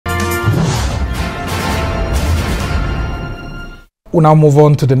We'll now move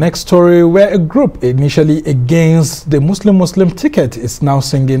on to the next story, where a group initially against the Muslim ticket is now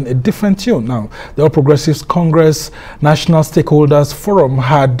singing a different tune. Now, the All Progressives Congress National Stakeholders Forum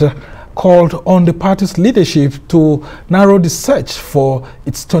had called on the party's leadership to narrow the search for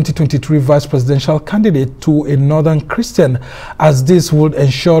its 2023 vice presidential candidate to a northern Christian, as this would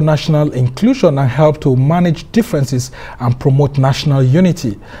ensure national inclusion and help to manage differences and promote national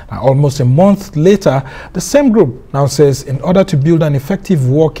unity. Now, almost a month later, the same group now says in order to build an effective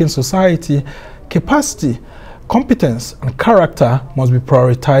working society, capacity, competence and character must be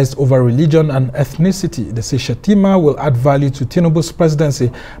prioritized over religion and ethnicity. They say Shettima will add value to Tinubu's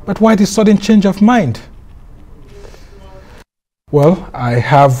presidency, but why this sudden change of mind? Well, I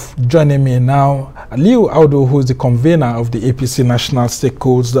have joining me now Aliyu Audu, who is the convener of the APC National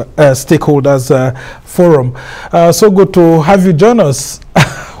Stakeholders Forum. So good to have you join us.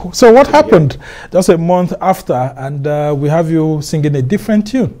 So what happened just a month after, and we have you singing a different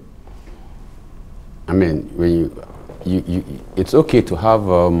tune? I mean, when it's okay to have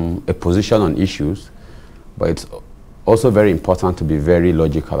a position on issues, but it's also very important to be very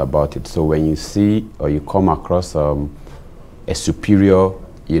logical about it. So when you see or you come across a superior,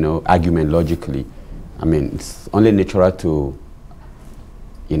 argument logically, I mean, it's only natural to,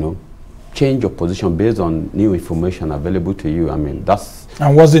 change your position based on new information available to you. I mean, that's...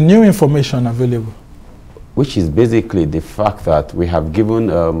 And was the new information available? Which is basically the fact that we have given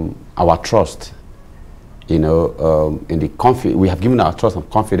our trust, we have given our trust and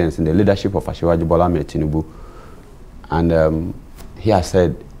confidence in the leadership of Asiwaju Bola Ahmed Tinubu. And he has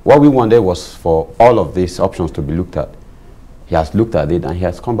said, what we wanted was for all of these options to be looked at. He has looked at it and he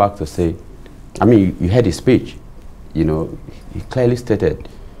has come back to say, I mean, you heard his speech, he clearly stated,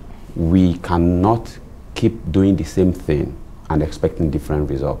 we cannot keep doing the same thing and expecting different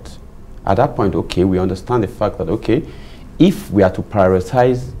results. At that point, okay, we understand the fact that, okay, if we are to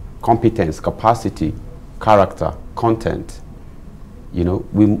prioritize competence, capacity, character, content,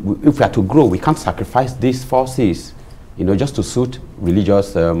 if we are to grow, we can't sacrifice these forces, just to suit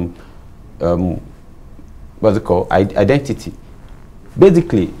religious, what's it called, identity.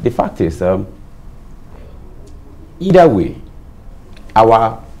 Basically, the fact is, either way,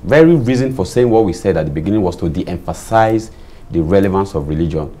 our very reason for saying what we said at the beginning was to de-emphasize the relevance of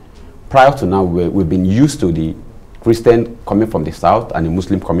religion. Prior to now, we've been used to the Christian coming from the south and the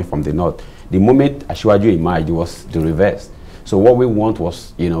Muslim coming from the north. The moment Asiwaju emerged, it was the reverse. So what we want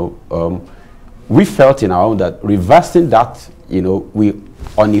was, we felt in our own that reversing that, we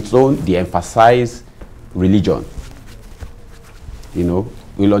on its own de-emphasize religion.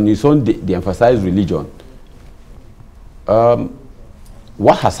 Will on its own de-emphasize religion.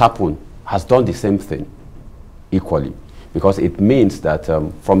 What has happened has done the same thing equally, because it means that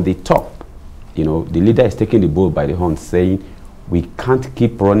from the top, the leader is taking the bull by the horn, saying we can't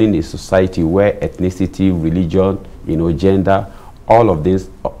keep running a society where ethnicity, religion, gender, all of this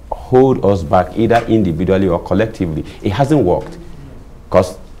hold us back either individually or collectively. It hasn't worked,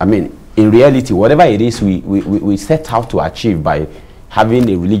 because I mean, in reality, whatever it is we set out to achieve by having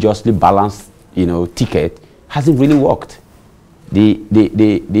a religiously balanced ticket hasn't really worked.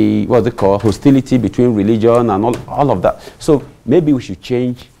 The what's it called, hostility between religion and all of that. So maybe we should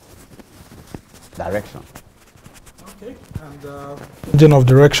change direction. Okay, and changing of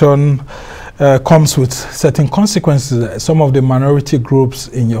direction comes with certain consequences. Some of the minority groups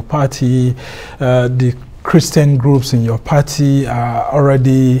in your party, the Christian groups in your party are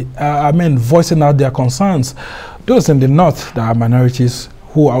already, voicing out their concerns. Those in the north that are minorities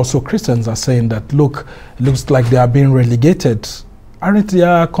who are also Christians are saying that, look, it looks like they are being relegated. Aren't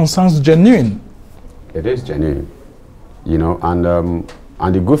their concerns genuine? It is genuine,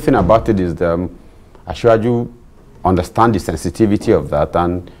 and the good thing about it is that Asiwaju understand the sensitivity of that,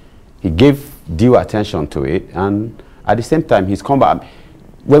 and he gave due attention to it, and at the same time he's come back.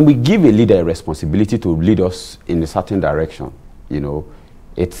 When we give a leader a responsibility to lead us in a certain direction,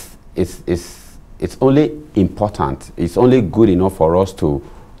 it's only important, it's only good enough for us to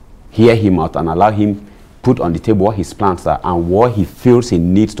hear him out and allow him put on the table what his plans are and what he feels he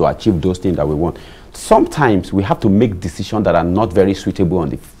needs to achieve those things that we want. Sometimes we have to make decisions that are not very suitable on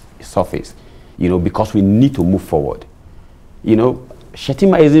the surface, because we need to move forward.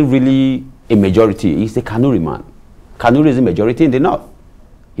 Shettima isn't really a majority, he's a Kanuri man. Kanuri is a majority in the north.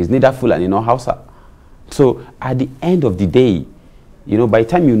 He's neither Fulani nor Hausa. So at the end of the day, by the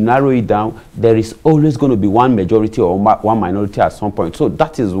time you narrow it down, there is always going to be one majority or one minority at some point. So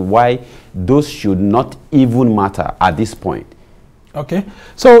that is why those should not even matter at this point. Okay.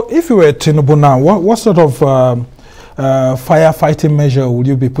 So if you were Tinubu now, what sort of firefighting measure would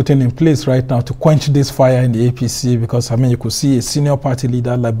you be putting in place right now to quench this fire in the APC? Because, I mean, you could see a senior party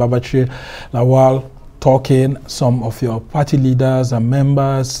leader like Babachir Lawal talking, some of your party leaders and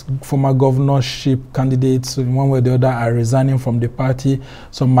members, former governorship candidates, in one way or the other, are resigning from the party.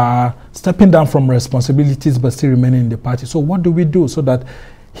 Some are stepping down from responsibilities but still remaining in the party. So what do we do so that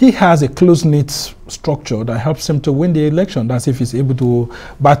he has a close-knit structure that helps him to win the election? That's if he's able to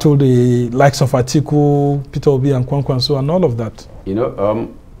battle the likes of Atiku, Peter Obi, and Kwankwanso, and all of that. You know,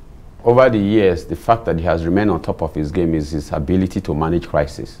 over the years, the fact that he has remained on top of his game is his ability to manage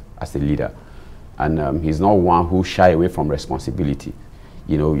crisis as a leader. And he's not one who shy away from responsibility.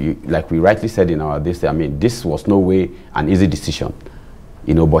 You know, like we rightly said in our this, I mean, this was no way an easy decision.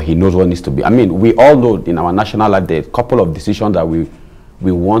 You know, but he knows what needs to be. I mean, we all know in our national life there are a couple of decisions that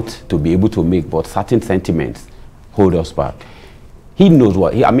we want to be able to make, but certain sentiments hold us back. He knows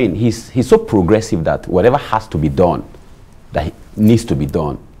what, I mean, he's so progressive that whatever has to be done, that needs to be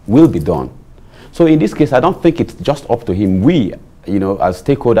done, will be done. So in this case, I don't think it's just up to him. We, you know, as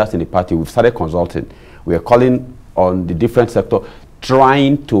stakeholders in the party, we've started consulting. We are calling on the different sector,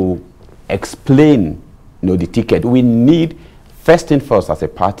 trying to explain, you know, the ticket. We need, first and first as a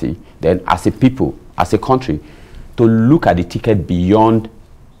party, then as a people, as a country, to look at the ticket beyond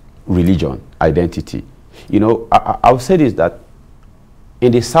religion, identity. You know, I'll say this, that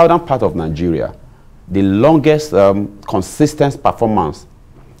in the southern part of Nigeria, the longest consistent performance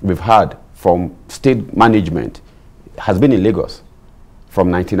we've had from state management has been in Lagos. From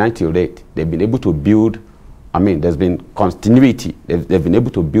 1999 till date, they've been able to build, I mean, there's been continuity. They've been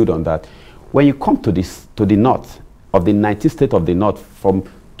able to build on that. When you come to this, to the north, of the 19th state of the north, from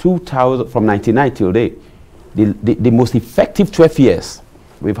 1999 till date, the most effective 12 years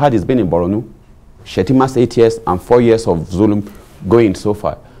we've had has been in Borno, Shetima's 8 years and 4 years of Zulum going so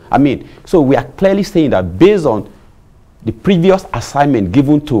far. I mean, so we are clearly saying that based on the previous assignment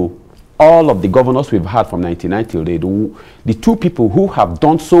given to all of the governors we've had from 1999 till date, the two people who have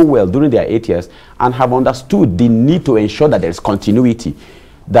done so well during their 8 years and have understood the need to ensure that there is continuity,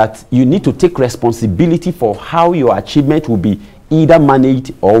 that you need to take responsibility for how your achievement will be either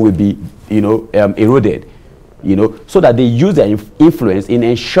managed or will be, you know, eroded, you know, so that they use their influence in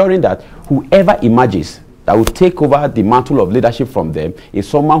ensuring that whoever emerges that will take over the mantle of leadership from them is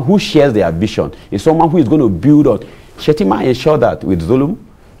someone who shares their vision, is someone who is going to build on. Shetima ensured that with Zulum.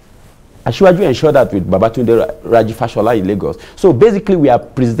 Asiwaju ensured that with Babatunde Raji Fashola in Lagos. So basically, we are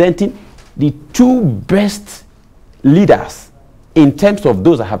presenting the two best leaders in terms of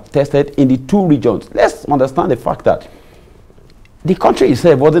those that have tested in the two regions. Let's understand the fact that the country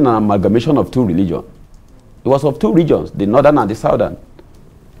itself wasn't an amalgamation of two religions. It was of two regions, the northern and the southern.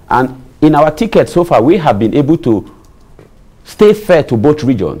 And in our ticket so far, we have been able to stay fair to both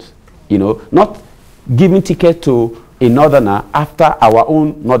regions. You know, not giving ticket to a northerner after our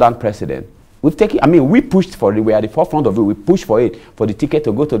own northern president. We've taken, I mean, we pushed for it, we are at the forefront of it, we pushed for it, for the ticket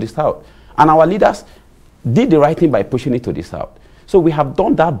to go to the south. And our leaders did the right thing by pushing it to the south. So we have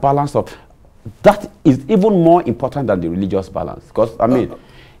done that balance of, that is even more important than the religious balance. Because, I mean,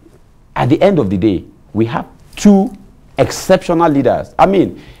 at the end of the day, we have two exceptional leaders. I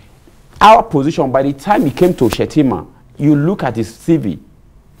mean, our position, by the time it came to Shetima, you look at his CV,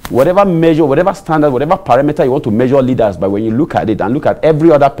 whatever measure, whatever standard, whatever parameter you want to measure leaders by, when you look at it and look at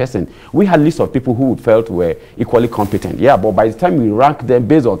every other person, we had lists of people who felt were equally competent. Yeah, but by the time we rank them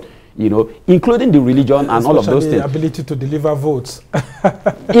based on, you know, including the religion and all of those things. Ability to deliver votes.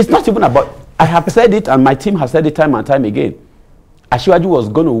 It's not even about, I have said it and my team has said it time and time again. Asiwaju was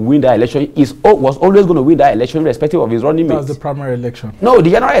going to win that election, was always going to win that election irrespective of his running mates. That was the primary election. No, the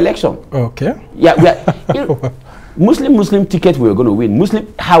general election. Okay. Yeah, Muslim ticket we were going to win.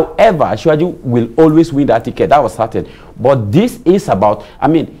 However, Asiwaju will always win that ticket. That was certain. But this is about, I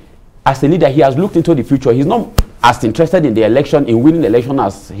mean, as a leader, he has looked into the future. He's not as interested in the election, in winning the election,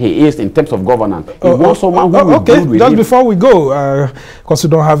 as he is in terms of governance. He wants someone who will build with just him. Before we go, because we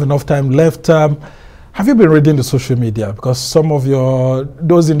don't have enough time left, have you been reading the social media? Because some of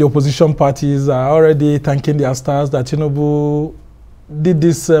those in the opposition parties are already thanking their stars that Tinubu did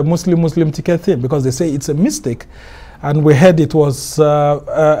this Muslim ticket thing, because they say it's a mistake. And we heard it was,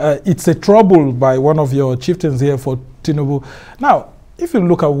 it's a trouble by one of your chieftains here for Tinubu. Now, if you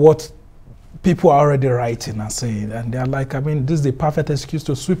look at what people are already writing and saying, and they're like, I mean, this is the perfect excuse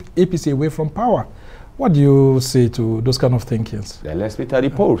to sweep APC away from power. What do you say to those kind of thinkings? Then let's meet at the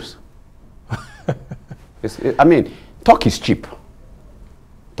polls. I mean, talk is cheap.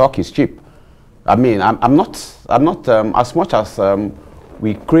 Talk is cheap. I mean, I'm not as much as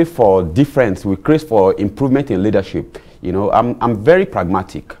we crave for difference, we crave for improvement in leadership. You know, I'm very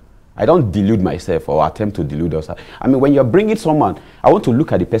pragmatic. I don't delude myself or attempt to delude us. I mean, when you're bringing someone, I want to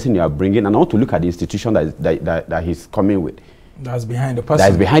look at the person you are bringing, and I want to look at the institution that he's coming with. That's behind the person.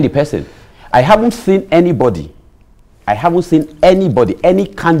 That's behind the person. I haven't seen anybody, any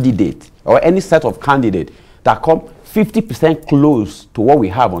candidate or any set of candidates that come 50% close to what we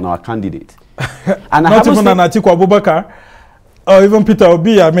have on our candidate. And not even an Atiku Abubakar or even Peter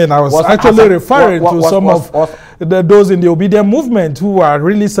Obi. I mean, I was actually referring to some of those in the obedient movement who are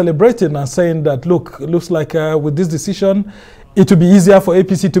really celebrating and saying that, look, it looks like with this decision, it will be easier for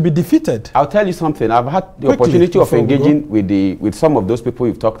APC to be defeated. I'll tell you something. I've had the opportunity of engaging with some of those people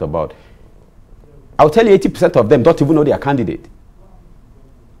you've talked about. I'll tell you 80% of them don't even know their candidate.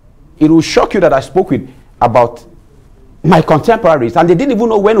 It will shock you that I spoke with about my contemporaries and they didn't even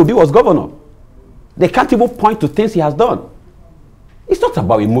know when Obi was governor. They can't even point to things he has done. It's not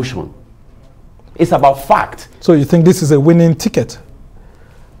about emotion. It's about fact. So you think this is a winning ticket?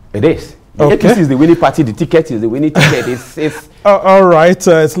 It is. Okay. APC is the winning party. The ticket is the winning ticket. It's all right.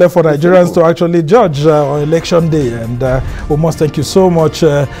 It's left for Nigerians to actually judge on election day. And we must thank you so much,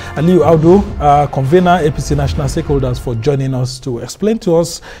 Aliyu Audu, Convenor, APC National Stakeholders, for joining us to explain to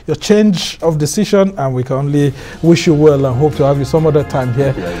us your change of decision. And we can only wish you well and hope to have you some other time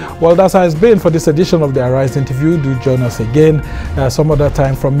here. Well, that's how it's been for this edition of the Arise interview. Do join us again some other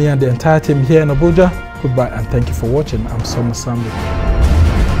time. From me and the entire team here in Abuja. Goodbye and thank you for watching. I'm Summer Sambi.